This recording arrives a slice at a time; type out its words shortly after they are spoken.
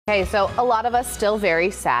Okay, so a lot of us still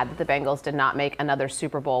very sad that the Bengals did not make another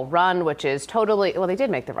Super Bowl run, which is totally, well, they did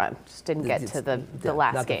make the run, just didn't get to the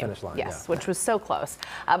last game. Finish line, yes, which was so close.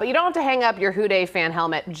 But you don't have to hang up your Who Dey fan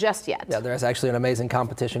helmet just yet. Yeah, there's actually an amazing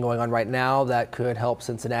competition going on right now that could help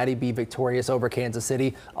Cincinnati be victorious over Kansas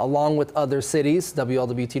City, along with other cities.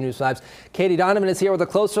 WLWT News 5's Katie Donovan is here with a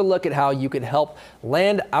closer look at how you can help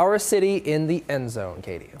land our city in the end zone.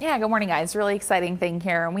 Katie. Yeah, good morning, guys. Really exciting thing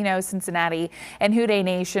here. And we know Cincinnati and Who Dey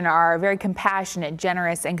Nation are a very compassionate,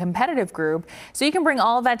 generous, and competitive group. So you can bring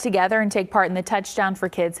all of that together and take part in the Touchdown for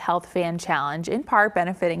Kids Health Fan Challenge, in part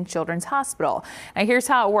benefiting Children's Hospital. Now, here's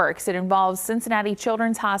how it works. It involves Cincinnati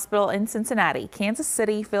Children's Hospital in Cincinnati, Kansas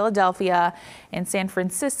City, Philadelphia, and San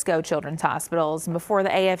Francisco Children's Hospitals. And before the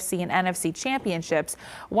AFC and NFC championships,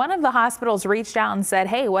 one of the hospitals reached out and said,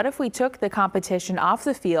 hey, what if we took the competition off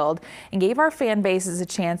the field and gave our fan bases a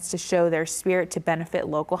chance to show their spirit to benefit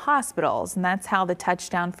local hospitals? And that's how the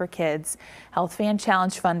Touchdown for Kids Health Fan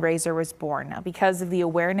Challenge fundraiser was born. Now, because of the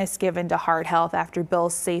awareness given to heart health after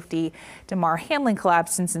Bill's safety Damar Hamlin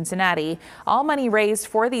collapsed in Cincinnati, all money raised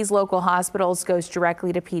for these local hospitals goes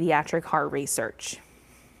directly to pediatric heart research.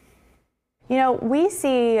 You know, we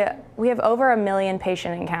have over 1 million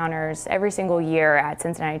patient encounters every single year at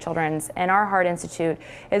Cincinnati Children's, and our Heart Institute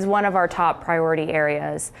is one of our top priority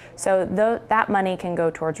areas. So that money can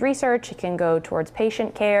go towards research, it can go towards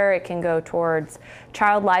patient care, it can go towards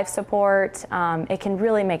child life support. It can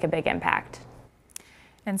really make a big impact.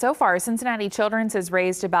 And so far, Cincinnati Children's has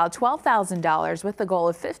raised about $12,000 with the goal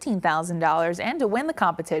of $15,000 and to win the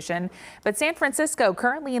competition. But San Francisco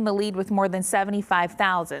currently in the lead with more than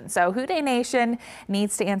 $75,000. So Who Dey Nation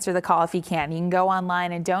needs to answer the call if you can. You can go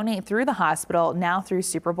online and donate through the hospital now through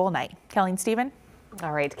Super Bowl night. Kelly and Stephen.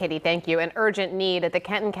 All right, Katie, thank you. An urgent need at the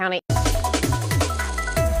Kenton County